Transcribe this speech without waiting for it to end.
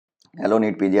Hello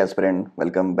NEET PG aspirant,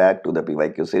 welcome back to the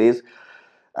PYQ series.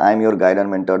 I am your guide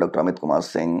and mentor Dr. Amit Kumar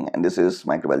Singh and this is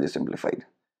Microbiology Simplified.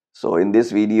 So in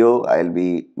this video, I will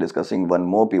be discussing one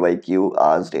more PYQ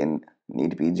asked in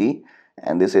NEET PG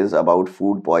and this is about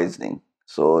food poisoning.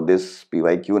 So this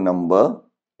PYQ number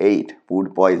 8,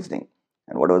 food poisoning.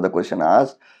 And what was the question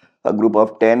asked? A group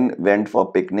of 10 went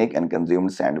for picnic and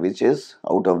consumed sandwiches.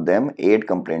 Out of them, 8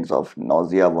 complaints of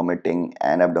nausea, vomiting,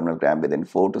 and abdominal cramp within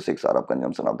 4 to 6 hours of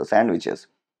consumption of the sandwiches.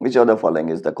 Which of the following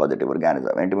is the causative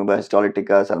organism? Entamoeba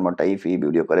histolytica, Salmonella,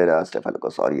 Vibrio cholera,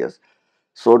 Staphylococcus aureus.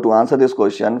 So to answer this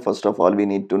question, first of all, we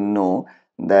need to know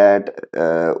that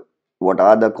what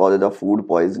are the causes of food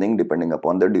poisoning depending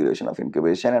upon the duration of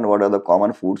incubation and what are the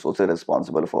common food sources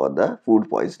responsible for the food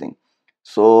poisoning.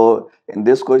 So in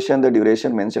this question, the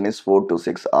duration mentioned is 4 to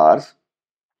 6 hours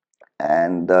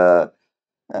and uh,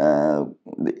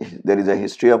 there is a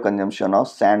history of consumption of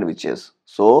sandwiches.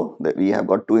 So we have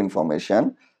got two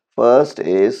information. First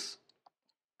is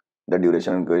the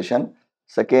duration of incubation,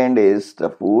 second is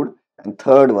the food, and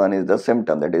third one is the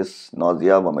symptom, that is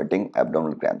nausea, vomiting,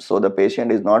 abdominal cramps. So the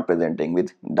patient is not presenting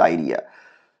with diarrhea.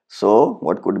 So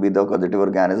what could be the causative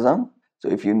organism? So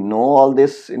if you know all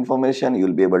this information, you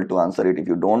will be able to answer it. If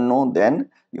you don't know, then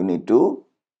you need to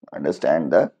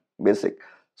understand the basic.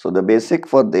 So the basic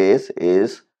for this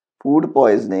is food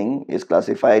poisoning is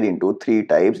classified into three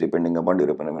types depending upon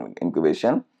duration of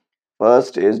incubation.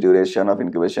 First is duration of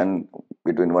incubation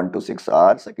between 1 to 6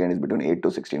 hours, second is between 8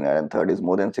 to 16 hours, and third is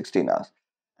more than 16 hours.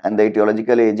 And the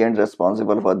etiological agents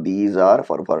responsible for these are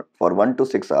for 1 to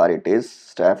 6 hours it is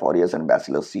Staph aureus and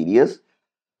Bacillus cereus.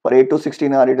 For 8 to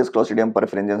 16 hours it is Clostridium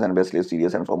perfringens and Bacillus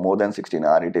cereus, and for more than 16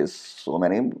 hours it is so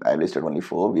many, I listed only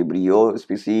 4: Vibrio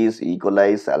species, E.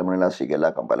 coli, Salmonella,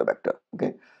 Shigella, Campylobacter.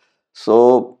 Okay.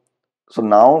 So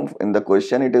now in the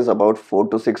question it is about 4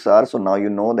 to 6 hours. So now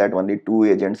you know that only two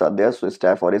agents are there. So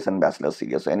Staph aureus and Bacillus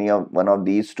cereus. So any of one of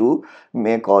these two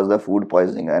may cause the food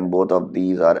poisoning, and both of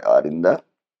these are in the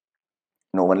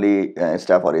only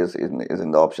Staph aureus is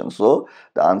in the option. So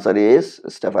the answer is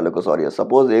Staphylococcus aureus.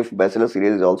 Suppose if Bacillus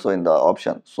cereus is also in the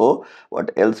option. So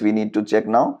what else we need to check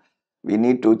now? We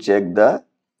need to check the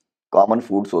common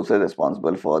food sources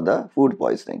responsible for the food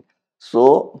poisoning.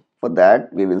 So for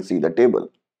that we will see the table.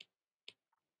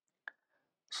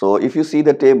 So if you see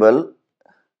the table,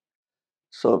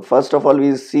 so first of all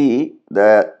we see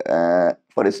the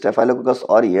for Staphylococcus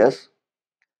aureus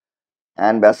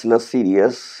and Bacillus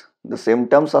cereus, the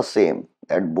symptoms are same,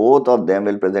 that both of them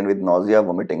will present with nausea,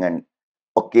 vomiting and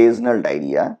occasional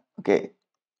diarrhea. Okay,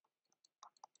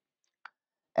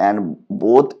 and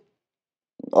both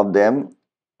of them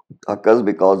occurs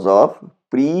because of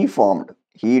preformed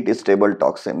heat stable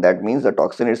toxin. That means the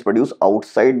toxin is produced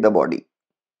outside the body.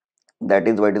 That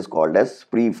is why it is called as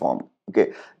preformed.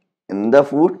 Okay, in the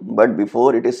food, but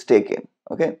before it is taken.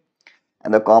 Okay,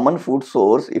 and the common food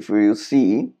source, if you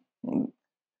see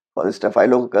for the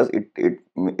staphylococcus,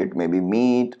 it may be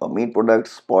meat or meat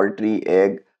products, poultry,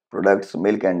 egg products,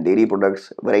 milk and dairy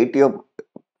products, variety of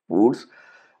foods,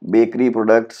 bakery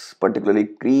products, particularly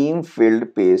cream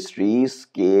filled pastries,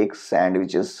 cakes,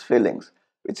 sandwiches, fillings,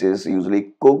 which is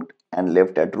usually cooked and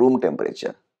left at room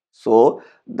temperature. So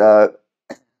the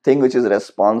thing which is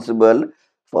responsible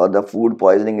for the food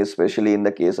poisoning, especially in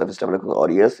the case of Staphylococcus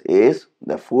aureus, is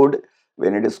the food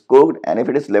when it is cooked and if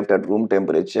it is left at room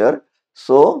temperature.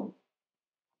 So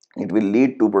it will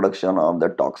lead to production of the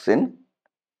toxin,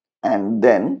 and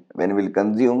then when we will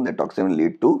consume, the toxin will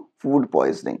lead to food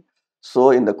poisoning. So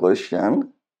in the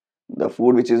question, the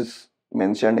food which is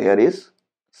mentioned here is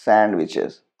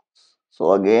sandwiches.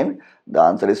 So again the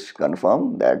answer is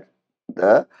confirmed that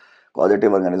the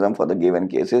causative organism for the given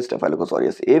case is Staphylococcus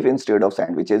aureus. If instead of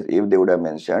sandwiches, if they would have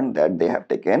mentioned that they have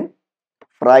taken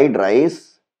fried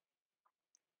rice,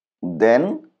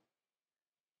 then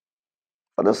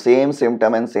for the same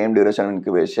symptom and same duration of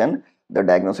incubation, the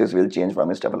diagnosis will change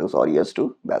from Staphylococcus aureus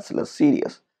to Bacillus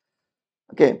cereus.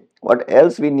 Okay, what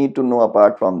else we need to know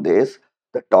apart from this?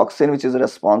 The toxin which is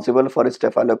responsible for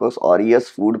Staphylococcus aureus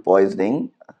food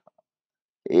poisoning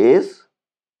is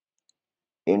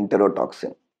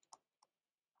enterotoxin.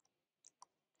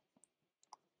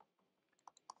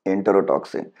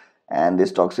 Enterotoxin, and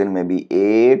this toxin may be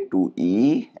A to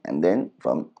E and then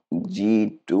from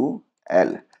G to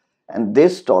L. And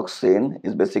this toxin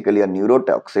is basically a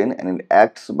neurotoxin and it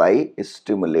acts by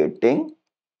stimulating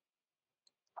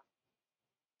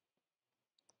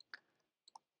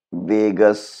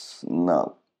vagus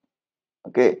nerve.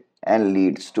 Okay, and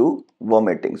leads to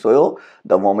vomiting. So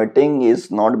the vomiting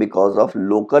is not because of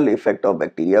local effect of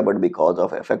bacteria but because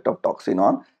of effect of toxin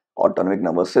on autonomic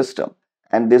nervous system.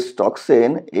 And this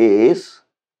toxin is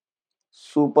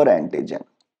super antigen.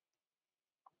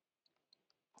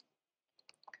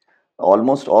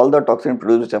 Almost all the toxin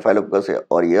produced by Staphylococcus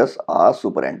aureus are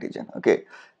super antigen. Okay,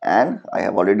 and I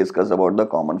have already discussed about the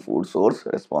common food source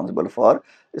responsible for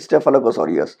Staphylococcus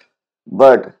aureus.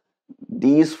 But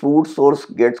these food source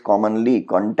gets commonly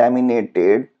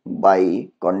contaminated by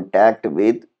contact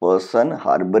with person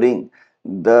harboring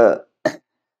the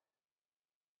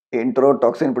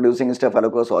enterotoxin producing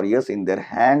Staphylococcus aureus in their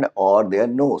hand or their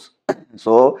nose.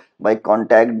 So by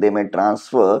contact they may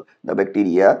transfer the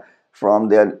bacteria from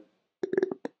their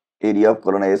area of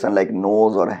colonization like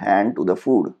nose or hand to the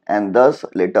food, and thus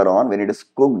later on when it is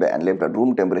cooked and left at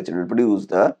room temperature it will produce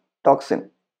the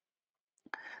toxin.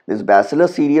 This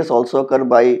bacillus cereus also occur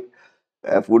by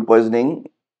food poisoning,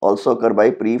 also occur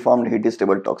by preformed heat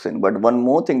stable toxin. But one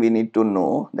more thing we need to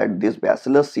know, that this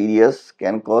bacillus cereus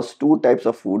can cause two types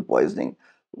of food poisoning.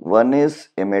 One is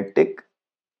emetic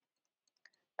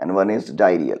and one is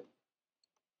diarrheal.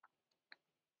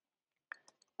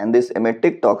 And this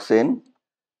emetic toxin,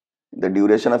 the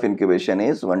duration of incubation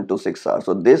is 1 to 6 hours.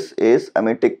 So this is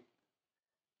emetic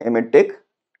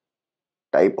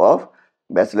type of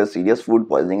bacillus cereus food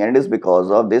poisoning, and it is because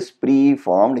of this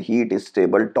preformed heat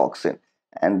stable toxin,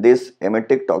 and this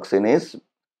emetic toxin is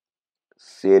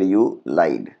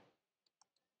cerulide,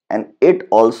 and it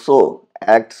also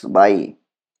acts by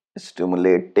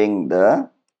stimulating the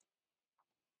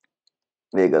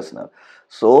vagus nerve.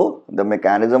 So the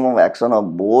mechanism of action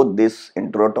of both this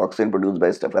enterotoxin produced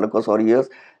by Staphylococcus aureus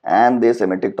and this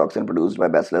emetic toxin produced by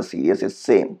Bacillus cereus is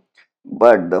same,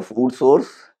 but the food source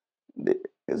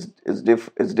is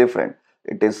different.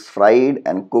 It is fried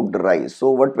and cooked rice.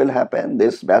 So what will happen?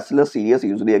 This Bacillus cereus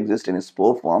usually exists in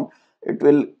spore form. It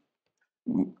will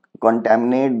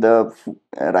contaminate the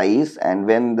rice, and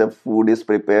when the food is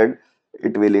prepared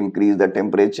it will increase the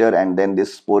temperature, and then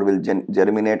this spore will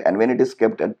germinate, and when it is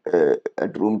kept at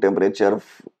room temperature,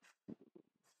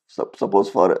 suppose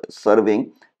for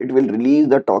serving, it will release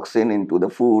the toxin into the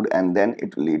food, and then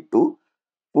it will lead to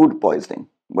food poisoning.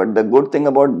 But the good thing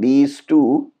about these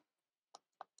two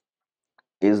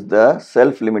is the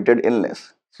self-limited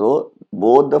illness. So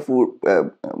both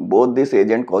this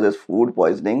agent causes food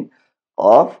poisoning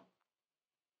of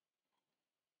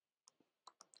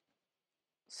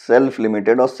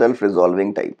self-limited or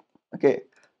self-resolving type. Okay,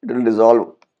 it will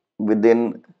resolve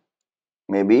within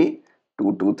maybe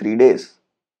 2 to 3 days.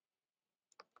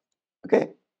 Okay,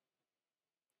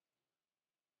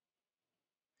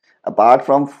 apart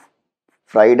from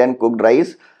fried and cooked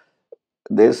rice,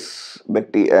 this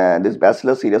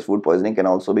bacillus cereus food poisoning can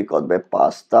also be caused by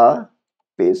pasta,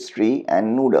 pastry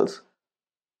and noodles.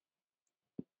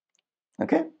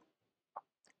 Okay,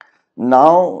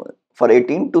 now for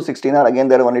 18 to 16 hour, again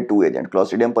there are only two agents,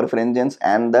 Clostridium perfringens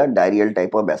and the diarrheal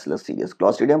type of bacillus cereus.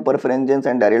 Clostridium perfringens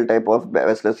and diarrheal type of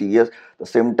bacillus cereus, the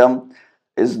symptom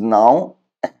is now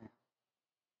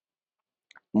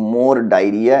more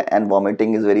diarrhea and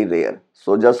vomiting is very rare.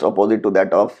 So just opposite to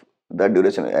that of the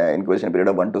duration incubation period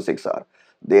of 1 to 6 hours.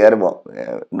 There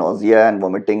nausea and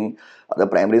vomiting are the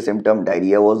primary symptom.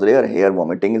 Diarrhea was rare. Here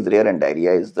vomiting is rare and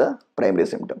diarrhea is the primary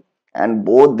symptom. And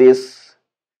both these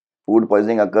food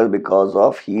poisoning occurs because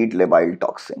of heat labile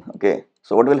toxin. Okay,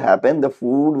 so what will happen? The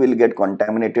food will get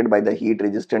contaminated by the heat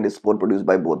resistant spore produced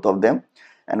by both of them,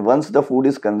 and once the food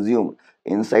is consumed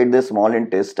inside the small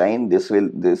intestine, this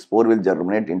spore will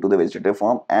germinate into the vegetative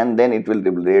form, and then it will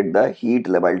liberate the heat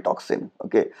labile toxin.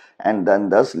 Okay, and then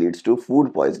thus leads to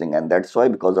food poisoning, and that's why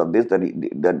because of this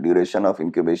the duration of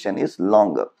incubation is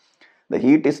longer. The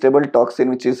heat stable toxin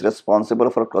which is responsible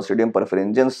for Clostridium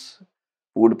perfringens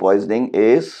food poisoning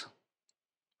is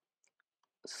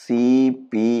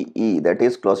CPE, that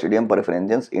is Clostridium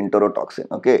perfringens enterotoxin.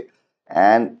 Okay,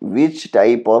 and which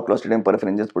type of Clostridium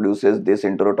perfringens produces this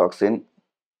enterotoxin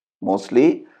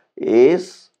mostly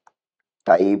is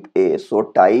type A. So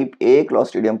type A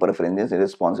Clostridium perfringens is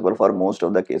responsible for most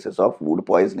of the cases of food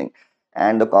poisoning,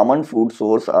 and the common food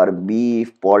source are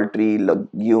beef, poultry,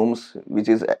 legumes, which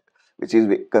is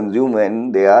consumed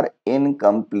when they are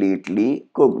incompletely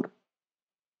cooked.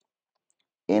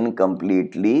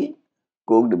 Incompletely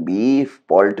cooked beef,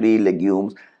 poultry,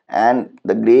 legumes, and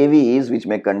the gravies which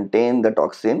may contain the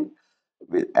toxin,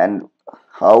 and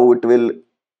how it will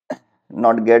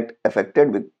not get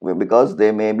affected because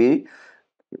they may be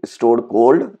stored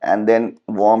cold and then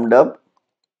warmed up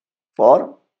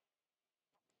for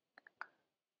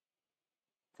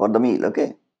the meal.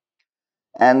 Okay,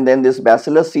 and then this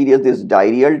bacillus cereus, this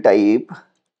diarrheal type,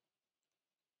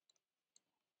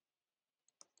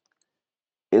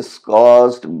 is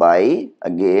caused by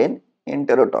again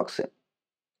enterotoxin,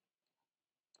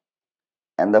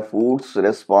 and the foods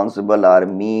responsible are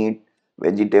meat,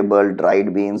 vegetable,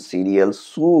 dried beans, cereals,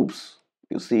 soups.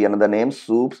 You see another name,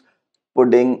 soups,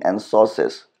 pudding and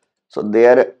sauces. So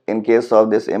there, in case of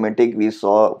this emetic, we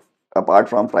saw apart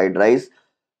from fried rice,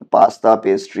 pasta,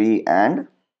 pastry and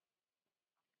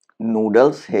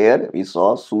noodles. Here we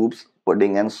saw soups,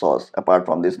 pudding and sauce. Apart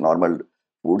from this, normal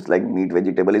foods like meat,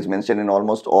 vegetable is mentioned in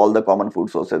almost all the common food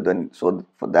sources. Then so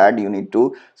for that you need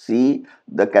to see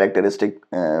the characteristic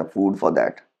food for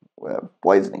that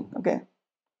poisoning. Okay.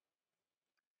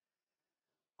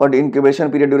 For the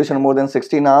incubation period duration more than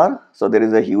 16 hours, so there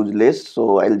is a huge list.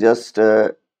 So I'll just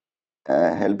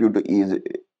help you to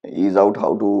ease out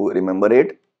how to remember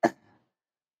it.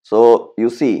 So you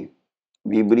see,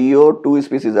 Vibrio, two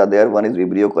species are there. One is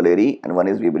Vibrio cholerae and one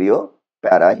is Vibrio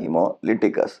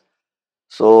parahemolyticus.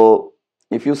 So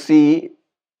if you see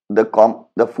the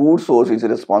food source which is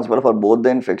responsible for both the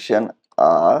infection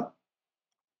are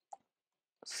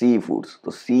seafoods.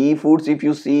 So seafoods, if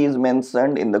you see is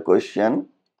mentioned in the question,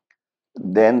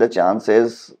 then the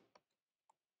chances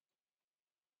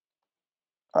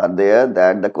are there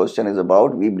that the question is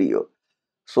about Vibrio.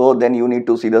 So then you need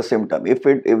to see the symptom. If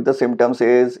the symptom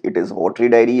says it is watery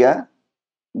diarrhea,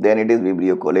 then it is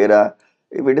Vibrio cholera.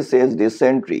 If it says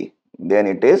dysentery, then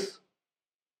it is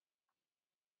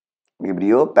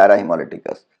Vibrio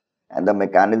parahemolyticus. And the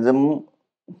mechanism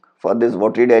for this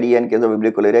watery diarrhea in case of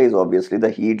Vibrio cholera is obviously the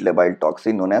heat labile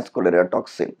toxin known as cholera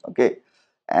toxin. Okay,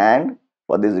 and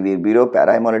for this Vibrio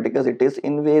parahemolyticus, it is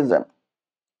invasion.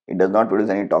 It does not produce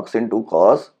any toxin to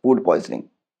cause food poisoning.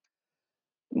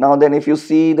 Now then, if you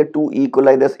see the two E.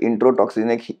 coli, that's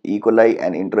introtoxinic E. coli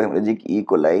and introhemorrhagic E.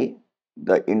 coli,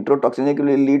 the introtoxinic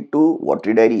will lead to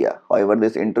watery diarrhea. However,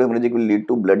 this introhemorrhagic will lead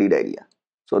to bloody diarrhea.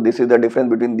 So this is the difference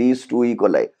between these two E.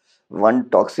 coli. One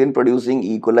toxin producing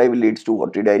E. coli will leads to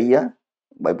watery diarrhea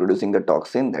by producing the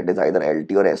toxin, that is either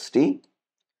LT or ST,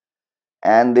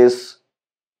 and this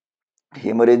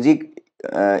hemorrhagic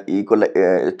E.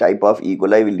 coli type of E.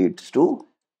 coli will leads to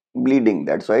bleeding.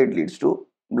 That's why it leads to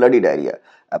bloody diarrhea.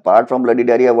 Apart from bloody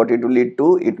diarrhea, what it will lead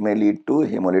to? It may lead to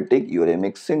hemolytic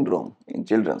uremic syndrome in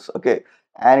children. Okay,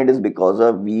 and it is because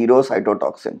of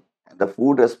verocytotoxin. The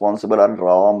food responsible are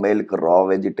raw milk, raw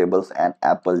vegetables, and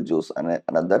apple juice. And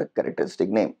another characteristic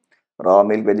name. Raw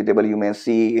milk, vegetable you may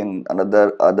see in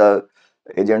other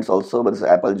agents also, but this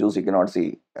apple juice you cannot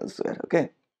see elsewhere. Okay.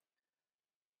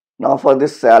 Now for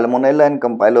this Salmonella and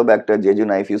Campylobacter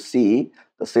jejuni, if you see,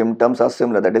 the symptoms are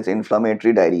similar, that is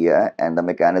inflammatory diarrhea, and the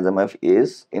mechanism of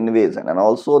is invasion. And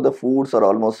also the foods are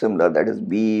almost similar, that is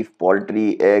beef,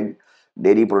 poultry, egg,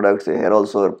 dairy products. Here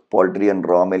also poultry and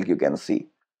raw milk you can see.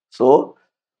 So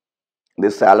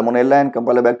this Salmonella and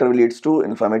Campylobacter leads to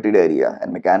inflammatory diarrhea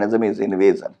and mechanism is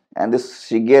invasion. And this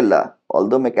Shigella,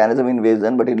 although mechanism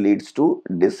invasion, but it leads to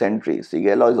dysentery.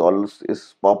 Shigella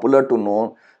is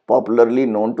popularly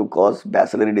known to cause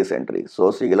bacillary dysentery.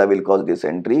 So Shigella will cause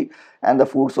dysentery, and the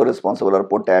foods so responsible are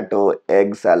potato,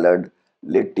 egg salad,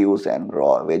 lettuce, and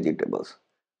raw vegetables.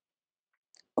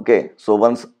 Okay, so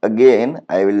once again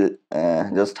I will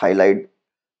just highlight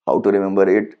how to remember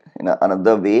it in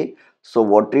another way. So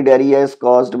watery diarrhea is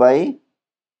caused by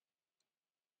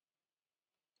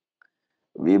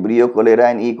Vibrio cholera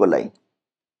and E. coli,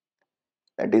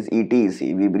 that is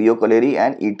ETEC, Vibrio cholerae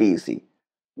and ETEC,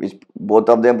 which both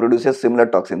of them produces similar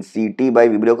toxins, CT by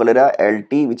Vibrio cholera,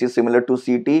 LT which is similar to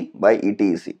CT by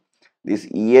ETEC. This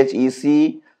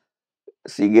EHEC,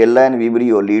 Shigella and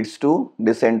Vibrio leads to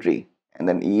dysentery, and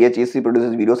then EHEC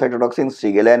produces verocytotoxins.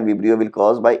 Shigella and Vibrio will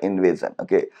cause by invasion.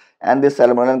 Okay, and this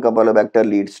Salmonella and Campylobacter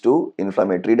leads to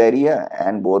inflammatory diarrhea,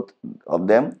 and both of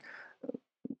them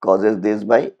causes this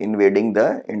by invading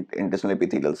the intestinal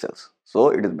epithelial cells. So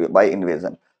it is by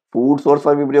invasion. Food source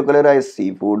for Vibrio cholera is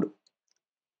seafood.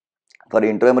 For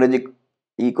intrahemorrhagic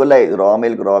E. coli, raw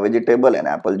milk, raw vegetable, and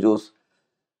apple juice.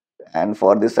 And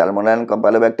for this Salmonella and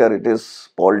Campylobacter, it is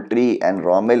poultry and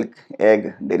raw milk,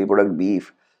 egg, dairy product,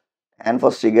 beef. And for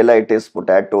Shigella, it is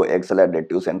potato, egg salad,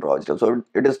 lettuce, and raw vegetables. So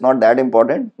it is not that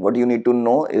important. What you need to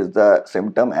know is the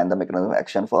symptom and the mechanism of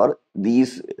action for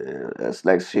these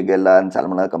like Shigella and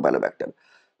Salmonella Campylobacter.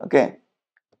 Okay.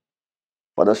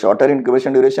 For the shorter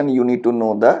incubation duration, you need to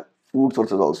know the food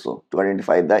sources also to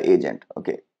identify the agent.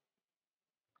 Okay.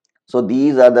 So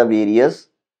these are the various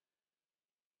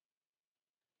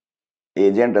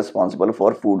agent responsible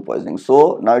for food poisoning.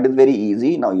 So now it is very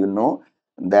easy. Now you know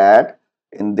that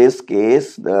in this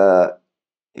case, the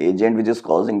agent which is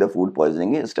causing the food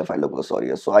poisoning is Staphylococcus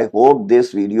aureus. So I hope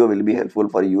this video will be helpful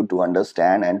for you to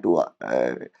understand and to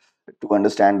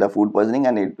understand the food poisoning,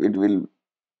 and it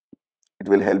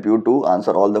will help you to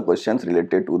answer all the questions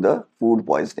related to the food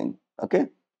poisoning. Okay.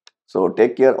 So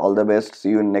take care, all the best,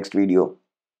 see you in next video.